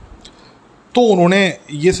के। तो उन्होंने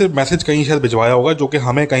ये सिर्फ मैसेज कहीं शायद भिजवाया होगा जो कि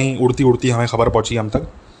हमें कहीं उड़ती उड़ती हमें खबर पहुंची हम तक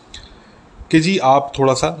कि जी आप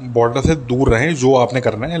थोड़ा सा बॉर्डर से दूर रहें, जो आपने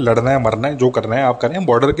करना है, लड़ना है मरना है जो करना है आप करें,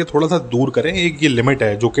 बॉर्डर के थोड़ा सा दूर करें। एक ये लिमिट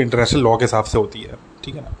है जो कि इंटरनेशनल लॉ के हिसाब से होती है,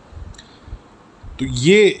 ठीक है ना। तो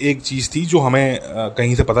ये एक चीज़ थी जो हमें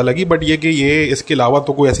कहीं से पता लगी, बट ये कि ये इसके अलावा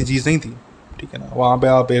तो कोई ऐसी चीज़ नहीं थी, ठीक है ना। वहाँ पे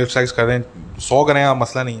आप एयर स्ट्राइक्स करें 100 करें आप,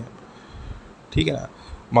 मसला नहीं है, ठीक है ना।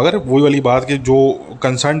 मगर वही वाली बात कि जो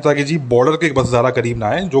कंसर्न था कि जी बॉर्डर के बस ज़्यादा करीब ना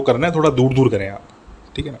आए, जो करना है थोड़ा दूर दूर करें आप,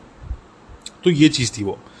 ठीक है ना। तो ये चीज़ थी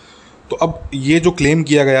वो। तो अब ये जो क्लेम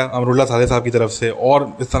किया गया अमरुल्लाह साले साहब की तरफ से और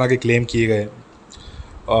इस तरह के क्लेम किए गए,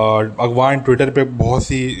 अफगान ट्विटर पे बहुत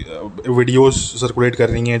सी वीडियोस सर्कुलेट कर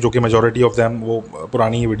रही हैं जो कि मेजॉरिटी ऑफ दैम वो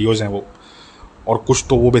पुरानी वीडियोस हैं वो, और कुछ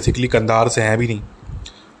तो वो बेसिकली कंधार से हैं भी नहीं,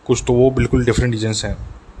 कुछ तो वो बिल्कुल डिफरेंट रीजन से हैं।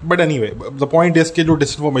 But anyway the point is के जो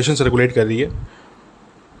डिसइंफॉर्मेशन सर्कुलेट कर रही है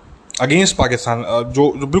अगेंस्ट पाकिस्तान,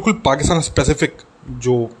 जो बिल्कुल पाकिस्तान स्पेसिफिक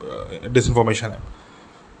जो डिसइंफॉर्मेशन है,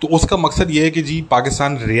 तो उसका मकसद ये है कि जी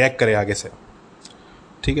पाकिस्तान रिएक्ट करे आगे से,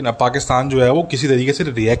 ठीक है ना। पाकिस्तान जो है वो किसी तरीके से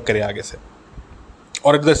रिएक्ट करे आगे से,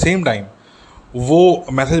 और एट द सेम टाइम वो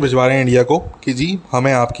मैसेज भिजवा रहे हैं इंडिया को कि जी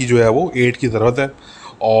हमें आपकी जो है वो एड की ज़रूरत है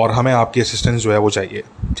और हमें आपकी असिस्टेंस जो है वो चाहिए,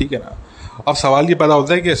 ठीक है ना। अब सवाल ये पैदा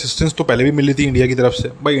होता है कि असिस्टेंस तो पहले भी मिली थी इंडिया की तरफ से,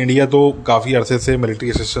 भाई इंडिया तो काफ़ी अरसे से मिलिट्री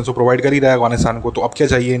असिस्टेंस तो प्रोवाइड कर ही रहा है अफगानिस्तान को, तो अब क्या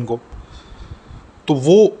चाहिए इनको। तो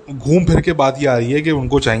वो घूम फिर के बात ये आ रही है कि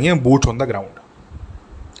उनको चाहिए बूट्स ऑन द ग्राउंड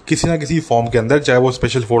किसी ना किसी फॉर्म के अंदर, चाहे वो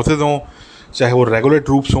स्पेशल फोर्सेज हों, चाहे वो रेगुलर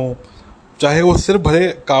ट्रूप्स हों, चाहे वो सिर्फ भले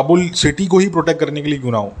काबुल सिटी को ही प्रोटेक्ट करने के लिए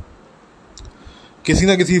क्यों ना हो, किसी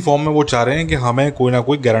ना किसी फॉर्म में वो चाह रहे हैं कि हमें कोई ना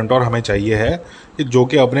कोई गारंटर हमें चाहिए है कि जो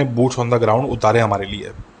कि अपने बूट्स ऑन द ग्राउंड उतारे हमारे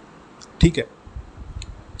लिए, ठीक है।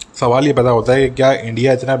 सवाल ये पैदा होता है कि क्या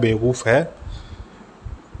इंडिया इतना बेवकूफ़ है,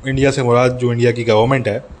 इंडिया से मुराद जो इंडिया की गवर्नमेंट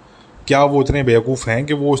है, क्या वो इतने बेवकूफ़ हैं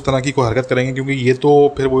कि वो उस तरह की कोई हरकत करेंगे? क्योंकि ये तो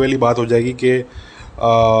फिर वो वाली बात हो जाएगी कि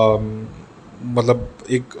मतलब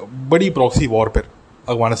एक बड़ी प्रॉक्सी वॉर फिर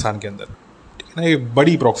अफगानिस्तान के अंदर, ठीक है ना, एक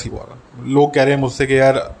बड़ी प्रॉक्सी वॉर। लोग कह रहे हैं मुझसे कि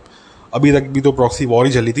यार अभी तक भी तो प्रॉक्सी वॉर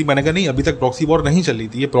ही चली थी। मैंने कहा नहीं, अभी तक प्रॉक्सी वॉर नहीं चली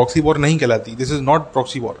थी, ये प्रॉक्सी वॉर नहीं कहलाती, this is not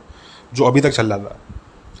proxy war जो अभी तक चल रहा था,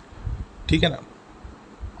 ठीक है ना,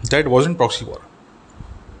 that wasn't proxy war.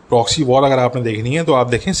 Proxy war अगर आपने देखनी है तो आप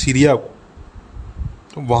देखें सीरिया को,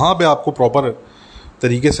 तो वहाँ पे आपको प्रॉपर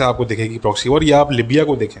तरीके से आपको दिखेगी प्रॉक्सी वॉर, या आप लिबिया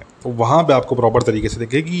को देखें तो वहाँ पे आपको प्रॉपर तरीके से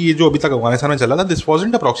दिखेगी ये जो अभी तक अफगानिस्तान में चला था, this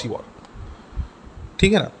wasn't a proxy war,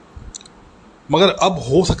 ठीक है ना। मगर अब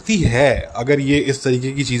हो सकती है अगर ये इस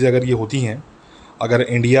तरीके की चीज़ें अगर ये होती हैं, अगर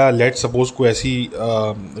इंडिया लेट सपोज को ऐसी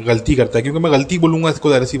गलती करता है, क्योंकि मैं गलती बोलूँगा इसको,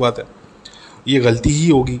 ज़ाहिर सी बात है ये गलती ही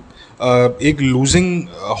होगी। एक लूजिंग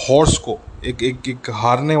हॉर्स को, एक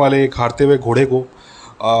हारने वाले, एक हारते हुए घोड़े को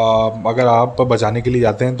अगर आप बचाने के लिए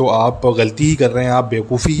जाते हैं तो आप गलती ही कर रहे हैं, आप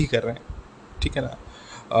बेवकूफ़ी ही कर रहे हैं, ठीक है ना।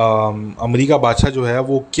 अमेरिका बादशाह जो है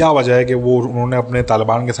वो क्या वजह है कि वो उन्होंने अपने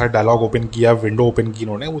तालिबान के साथ डायलॉग ओपन किया, विंडो ओपन की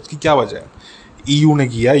उन्होंने, उसकी क्या वजह है? ईयू ने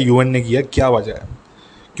किया, यूएन ने किया, क्या वजह है?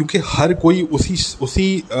 क्योंकि हर कोई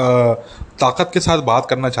उसी ताकत के साथ बात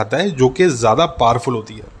करना चाहता है जो कि ज़्यादा पावरफुल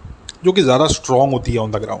होती है, जो कि ज़्यादा स्ट्रॉन्ग होती है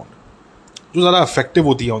ऑन द ग्राउंड, जो ज़्यादा इफेक्टिव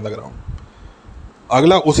होती है ऑन द ग्राउंड।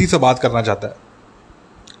 अगला उसी से बात करना चाहता है,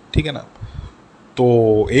 ठीक है ना। तो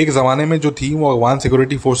एक ज़माने में जो थी वो अफगान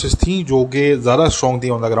सिक्योरिटी फोर्सेस थी जो कि ज़्यादा स्ट्रॉन्ग थी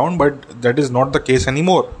on the ground, but that is not the case any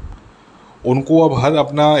more. उनको अब हर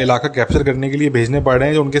अपना इलाका कैप्चर करने के लिए भेजने पड़ रहे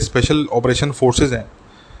हैं जो उनके स्पेशल ऑपरेशन फोर्सेज हैं,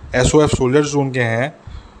 एसओएफ सोल्जर्स जो उनके हैं,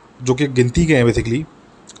 जो कि गिनती के हैं बेसिकली,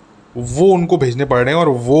 वो उनको भेजने पड़ रहे हैं। और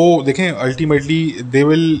वो देखें ultimately they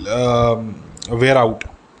will wear out,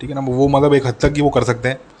 ठीक है ना। वो मतलब एक हद तक ही वो कर सकते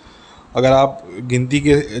हैं। अगर आप गिनती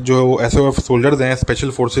के जो एसओएफ सोल्जर्स हैं,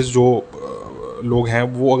 स्पेशल फोर्सेस जो लोग हैं,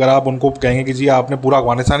 वो अगर आप उनको कहेंगे कि जी आपने पूरा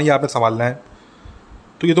अफगानिस्तान ही आपने संभालना है,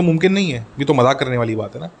 तो ये तो मुमकिन नहीं है, ये तो मजाक करने वाली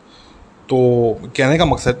बात है ना। तो कहने का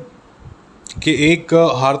मकसद कि एक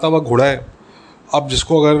हारता हुआ घोड़ा है, अब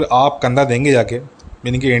जिसको अगर आप कंधा देंगे जाके,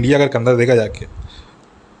 यानी कि इंडिया अगर कंधा देगा जाके,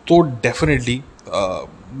 तो डेफिनेटली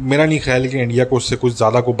मेरा नहीं ख्याल कि इंडिया को उससे कुछ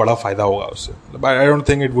ज़्यादा को बड़ा फ़ायदा होगा उससे। I don't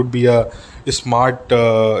think it would be a smart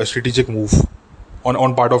strategic move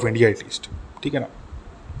on part of India at least, ठीक है ना।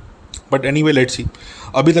 But any way let's see.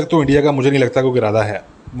 अभी तक तो इंडिया का मुझे नहीं लगता कोई इरादा है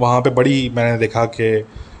वहाँ पे। बड़ी मैंने देखा कि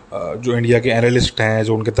जो इंडिया के एनालिस्ट हैं,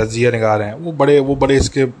 जो उनके तज्जिया निगार हैं, वो बड़े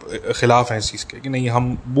इसके ख़िलाफ़ हैं इस चीज़ के कि नहीं,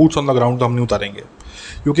 हम बूट्स ऑन द ग्राउंड तो हम नहीं उतारेंगे,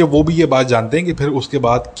 क्योंकि वो भी ये बात जानते हैं कि फिर उसके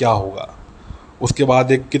बाद क्या होगा। उसके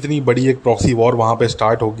बाद एक कितनी बड़ी एक प्रॉक्सी वॉर वहाँ पे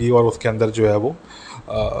स्टार्ट होगी और उसके अंदर जो है वो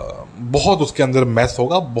बहुत उसके अंदर मैस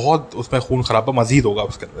होगा, बहुत उसमें खून खराबा मज़ीद होगा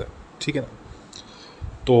उसके अंदर, ठीक है ना।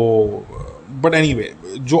 तो बट एनीवे,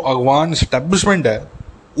 जो अफगान इस्टेब्लिशमेंट है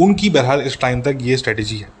उनकी बहरहाल इस टाइम तक ये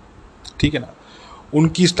स्ट्रेटजी है, ठीक है ना।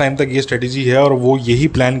 उनकी इस टाइम तक ये स्ट्रेटजी है और वो यही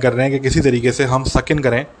प्लान कर रहे हैं कि किसी तरीके से हम सक इन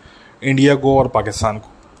करें इंडिया को और पाकिस्तान को,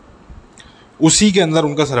 उसी के अंदर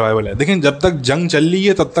उनका सर्वाइवल है। देखें जब तक जंग चल रही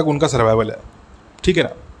है तब तक उनका सर्वाइवल है, ठीक है ना।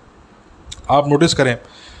 आप नोटिस करें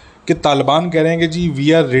कि तालिबान कह रहे हैं कि जी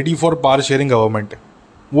we are ready for power sharing government,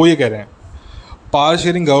 वो ये कह रहे हैं। पावर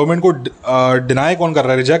शेयरिंग गवर्नमेंट को डिनाई कौन कर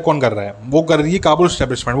रहा है, रिजेक्ट कौन कर रहा है? वो कर रही है काबुल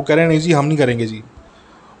इस्टेब्लिशमेंट। वो कह रहे हैं नहीं जी हम नहीं करेंगे जी,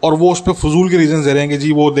 और वो उस पर फजूल के रीज़न दे रहे हैं कि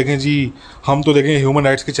जी वो देखें जी हम तो देखें ह्यूमन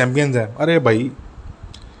राइट्स के चैम्पियंस हैं। अरे भाई,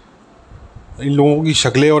 इन लोगों की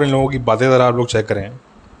शक्लें और इन लोगों की बातें ज़रा आप लोग चेक करें।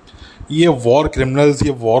 ये वॉर क्रिमिनल्स,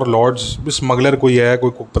 ये वॉर लॉर्ड्स, स्मगलर कोई है,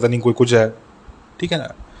 कोई पता नहीं कोई कुछ है, ठीक है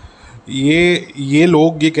ना। ये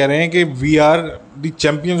लोग ये कह रहे हैं कि we are the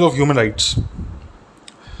champions of human rights.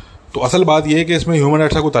 तो असल बात यह है कि इसमें ह्यूमन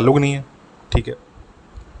राइट्स का कोई ताल्लुक नहीं है, ठीक है।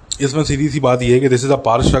 इसमें सीधी सी बात यह है कि this is a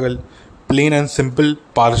power struggle, plane and simple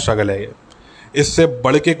power struggle है ये। इससे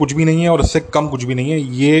बढ़ के कुछ भी नहीं है और इससे कम कुछ भी नहीं है,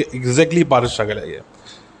 ये एग्जैक्टली पावर स्ट्रगल है ये,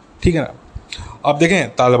 ठीक है ना। अब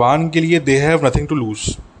देखें तालिबान के लिए they have nothing to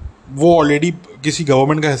lose, वो ऑलरेडी किसी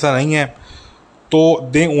गवर्नमेंट का हिस्सा नहीं है, तो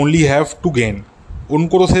they only have to gain.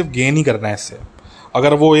 उनको तो सिर्फ गेन ही करना है इससे।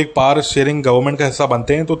 अगर वो एक पावर शेयरिंग गवर्नमेंट का हिस्सा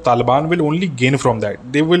बनते हैं तो Taliban will only gain from that,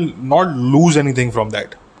 they will not lose anything from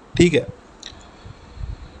that, ठीक है।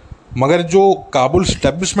 मगर जो काबुल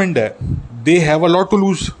स्टैब्लिशमेंट है they have a lot to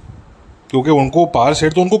lose, क्योंकि उनको पावर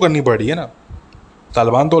शेयर तो उनको करनी पड़ रही है ना,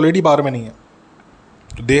 तालिबान तो ऑलरेडी पावर में नहीं है,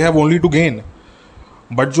 तो they have only to gain.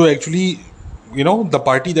 But जो actually the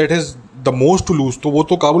party that has the most to lose, तो वो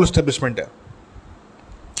तो काबुल स्टैब्लिशमेंट है।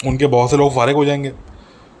 उनके बहुत से लोग फारिग हो जाएंगे,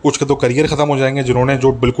 कुछ के तो करियर ख़त्म हो जाएंगे, जिन्होंने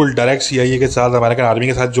जो बिल्कुल डायरेक्ट CIA के साथ, अमेरिकन आर्मी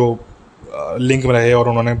के साथ जो लिंक में रहे और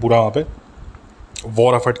उन्होंने पूरा वहाँ पे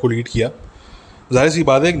वॉर एफर्ट को लीड किया। जाहिर सी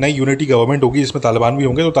बात है, एक नई यूनिटी गवर्नमेंट होगी जिसमें तालिबान भी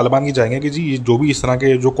होंगे, तो तालिबान की चाहेंगे कि जी ये जो भी इस तरह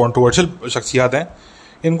के जो कंट्रोवर्शियल शख्सियात हैं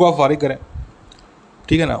इनको आप फारिग करें,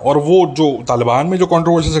 ठीक है ना। और वो जो तालिबान में जो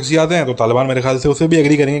कंट्रोवर्शियल शख्सियात हैं, तो तालिबान मेरे ख्याल से उसे भी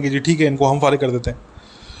एग्री करेंगे कि जी ठीक है, इनको हम फारिग कर देते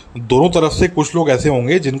हैं। दोनों तरफ से कुछ लोग ऐसे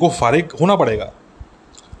होंगे जिनको फारिग होना पड़ेगा,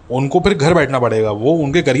 उनको फिर घर बैठना पड़ेगा, वो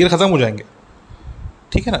उनके करियर ख़त्म हो जाएंगे,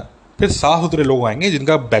 ठीक है ना। फिर साफ सुथरे लोग आएंगे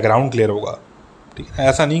जिनका बैकग्राउंड क्लियर होगा, ठीक है।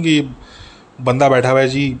 ऐसा नहीं कि बंदा बैठा हुआ है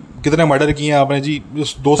जी, कितने मर्डर किए हैं आपने जी,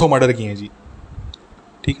 200 मर्डर किए हैं जी,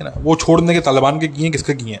 ठीक है ना, वो छोड़ने के तालिबान के किए हैं,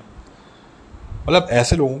 किसके किए हैं। मतलब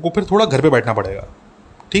ऐसे लोगों को फिर थोड़ा घर पे बैठना पड़ेगा,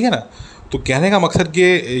 ठीक है ना। तो कहने का मकसद कि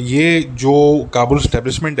ये जो काबुल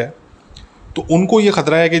इस्टेब्लिशमेंट है, तो उनको ये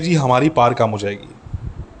ख़तरा है कि जी हमारी पार कम हो जाएगी।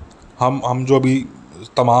 हम जो अभी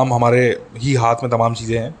तमाम हमारे ही हाथ में तमाम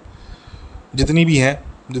चीज़ें हैं, जितनी भी हैं,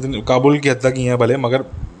 जितनी काबुल की हद तक ही हैं भले, मगर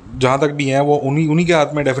जहाँ तक भी हैं वो उन्हीं के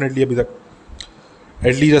हाथ में डेफिनेटली अभी तक,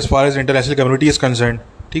 at least as far as international community is concern,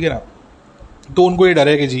 ठीक है ना। तो उनको ये डर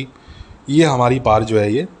है कि जी ये हमारी पार जो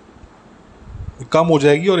है ये कम हो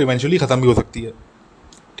जाएगी और इवेंचुअली ख़त्म भी हो सकती है,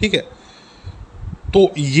 ठीक है। तो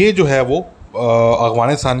ये जो है वो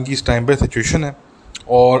अफ़गानिस्तान की इस टाइम पे सिचुएशन है।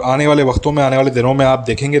 और आने वाले वक्तों में, आने वाले दिनों में आप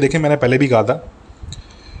देखेंगे, देखें मैंने पहले भी कहा था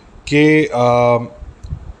कि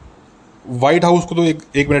वाइट हाउस को तो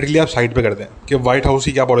एक मिनट के लिए आप साइड पे कर दें कि वाइट हाउस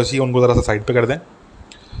की क्या पॉलिसी है उनको ज़रा सा साइड पे कर दें,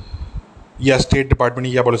 या स्टेट डिपार्टमेंट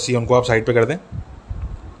की क्या पॉलिसी है उनको आप साइड पे कर दें।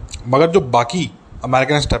 मगर जो बाकी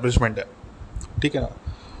अमेरिकन एस्टेब्लिशमेंट है, ठीक है ना,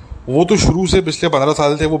 वो तो शुरू से पिछले 15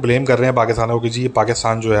 साल से वो ब्लेम कर रहे हैं पाकिस्तान को कि जी ये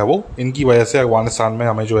पाकिस्तान जो है वो, इनकी वजह से अफगानिस्तान में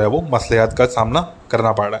हमें जो है वो मसलियात का सामना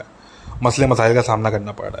करना पड़ रहा है, मसले मसाइल का सामना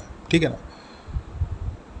करना पड़ रहा है, ठीक है ना।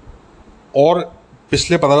 और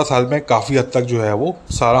पिछले 15 साल में काफ़ी हद तक जो है वो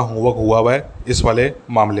सारा होमवर्क हुआ हुआ है इस वाले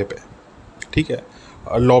मामले पे, ठीक है।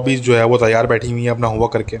 लॉबीज़ जो है वो तैयार बैठी हुई हैं अपना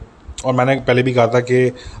होमवर्क करके। और मैंने पहले भी कहा था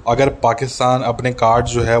कि अगर पाकिस्तान अपने कार्ड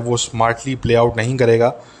जो है वो स्मार्टली प्ले आउट नहीं करेगा,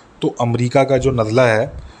 तो अमेरिका का जो नज़ला है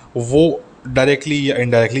वो डायरेक्टली या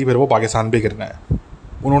इनडायरेक्टली फिर वो पाकिस्तान पे गिरना है,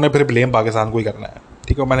 उन्होंने फिर ब्लेम पाकिस्तान को ही करना है,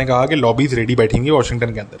 ठीक है। मैंने कहा कि लॉबीज़ रेडी बैठी हुई है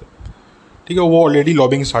वाशिंगटन के अंदर, ठीक है, वो ऑलरेडी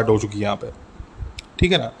लॉबिंग स्टार्ट हो चुकी है यहाँ पे,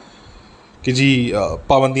 ठीक है ना, कि जी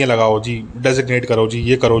पाबंदियाँ लगाओ जी, डेजिग्नेट करो जी,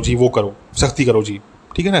 ये करो जी, वो करो, सख्ती करो जी,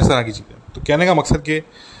 ठीक है ना, इस तरह की चीज़ें। तो कहने का मकसद कि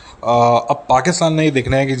अब पाकिस्तान ने ये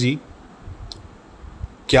देखना है कि जी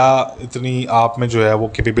क्या इतनी आप में जो है वो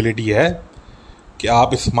कैपेबिलिटी है कि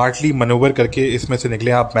आप स्मार्टली मनोवर करके इसमें से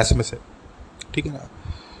निकलें, आप मैस में से, ठीक है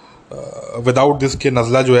ना। विदाउट दिस के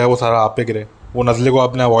नज़ला जो है वो सारा आप पे गिरे, वो नज़ले को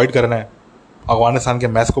आपने अवॉइड करना है, अफ़गानिस्तान के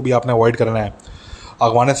मैस को भी आपने अवॉइड करना है,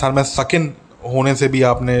 अफ़गानिस्तान में सकिन होने से भी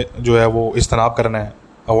आपने जो है वो इज्तनाब करना है,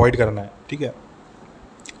 अवॉइड करना है, ठीक है।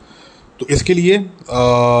 तो इसके लिए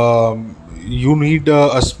you need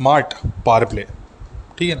a smart power play,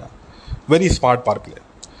 ठीक है ना, वेरी स्मार्ट पावर प्ले।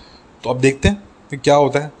 तो अब देखते हैं कि क्या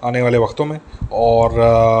होता है आने वाले वक्तों में। और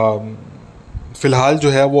फ़िलहाल जो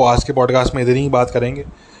है वो आज के पॉडकास्ट में इधर ही बात करेंगे,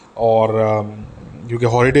 और क्योंकि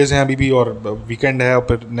हॉलीडेज़ हैं अभी भी और वीकेंड है, और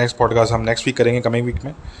फिर नेक्स्ट पॉडकास्ट हम नेक्स्ट वीक करेंगे, कमिंग वीक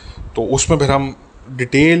में। तो उसमें फिर हम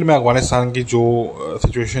डिटेल में अफ़गानिस्तान की जो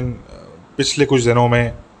सिचुएशन पिछले कुछ दिनों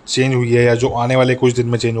में चेंज हुई है या जो आने वाले कुछ दिन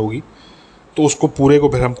में चेंज होगी, तो उसको पूरे को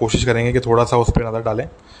फिर हम कोशिश करेंगे कि थोड़ा सा उस पर नज़र डालें।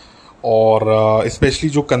 और स्पेशली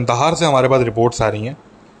जो कंदहार से हमारे पास रिपोर्ट्स आ रही हैं,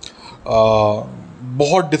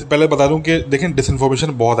 बहुत पहले बता दूं कि देखें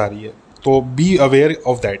डिसइंफॉर्मेशन बहुत आ रही है, तो बी अवेयर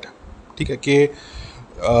ऑफ दैट, ठीक है। कि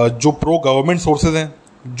जो प्रो गवर्नमेंट सोर्सेज हैं,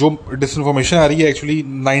 जो डिसइंफॉर्मेशन आ रही है, एक्चुअली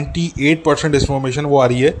 98% डिसइंफॉर्मेशन वो आ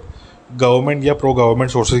रही है गवर्नमेंट या प्रो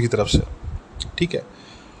गवर्नमेंट सोर्सेज की तरफ से, ठीक है।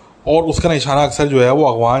 और उसका निशाना अक्सर जो है वो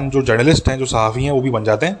अफगान जो जर्नलिस्ट हैं, जो सहाफ़ी हैं, वो भी बन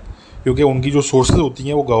जाते हैं, क्योंकि उनकी जो सोर्सेज होती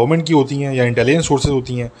हैं वो गवर्नमेंट की होती हैं या इंटेलिजेंस सोर्सेज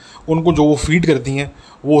होती हैं, उनको जो वो फीड करती हैं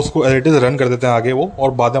वो उसको एज इट इज़ रन कर देते हैं आगे वो,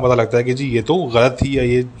 और बाद में पता लगता है कि जी ये तो गलत थी, या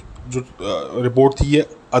ये जो रिपोर्ट थी ये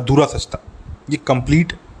अधूरा सच था, ये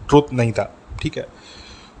कंप्लीट ट्रुथ नहीं था, ठीक है।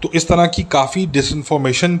 तो इस तरह की काफ़ी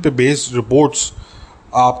डिसइंफॉर्मेशन पे बेस्ड रिपोर्ट्स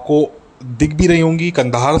आपको दिख भी रही होंगी,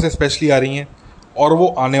 कंदहार से स्पेशली आ रही हैं, और वो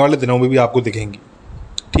आने वाले दिनों में भी आपको दिखेंगी,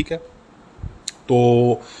 ठीक है।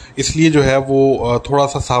 तो इसलिए जो है वो थोड़ा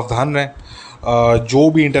सा सावधान रहें। जो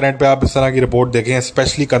भी इंटरनेट पे आप इस तरह की रिपोर्ट देखें,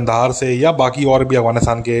 स्पेशली कंदहार से या बाकी और भी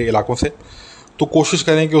अफगानिस्तान के इलाकों से, तो कोशिश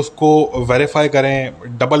करें कि उसको वेरीफाई करें,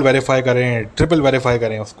 डबल वेरीफाई करें, ट्रिपल वेरीफाई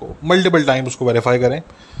करें, उसको मल्टीपल टाइम उसको वेरीफाई करें,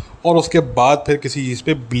 और उसके बाद फिर किसी चीज़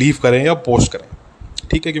पे बिलीव करें या पोस्ट करें,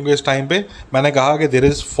 ठीक है। क्योंकि इस टाइम पे मैंने कहा कि there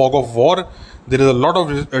is fog of war, there is a lot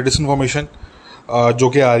of disinformation जो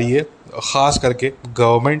कि आ रही है, ख़ास करके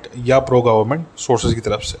गवर्नमेंट या प्रो गवर्नमेंट सोर्सेज की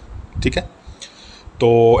तरफ से, ठीक है। तो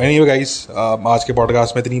एनीवे गाइस, आज के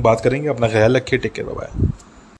पॉडकास्ट में इतनी बात करेंगे। अपना ख्याल रखिए, टेक केयर, बाय बाय।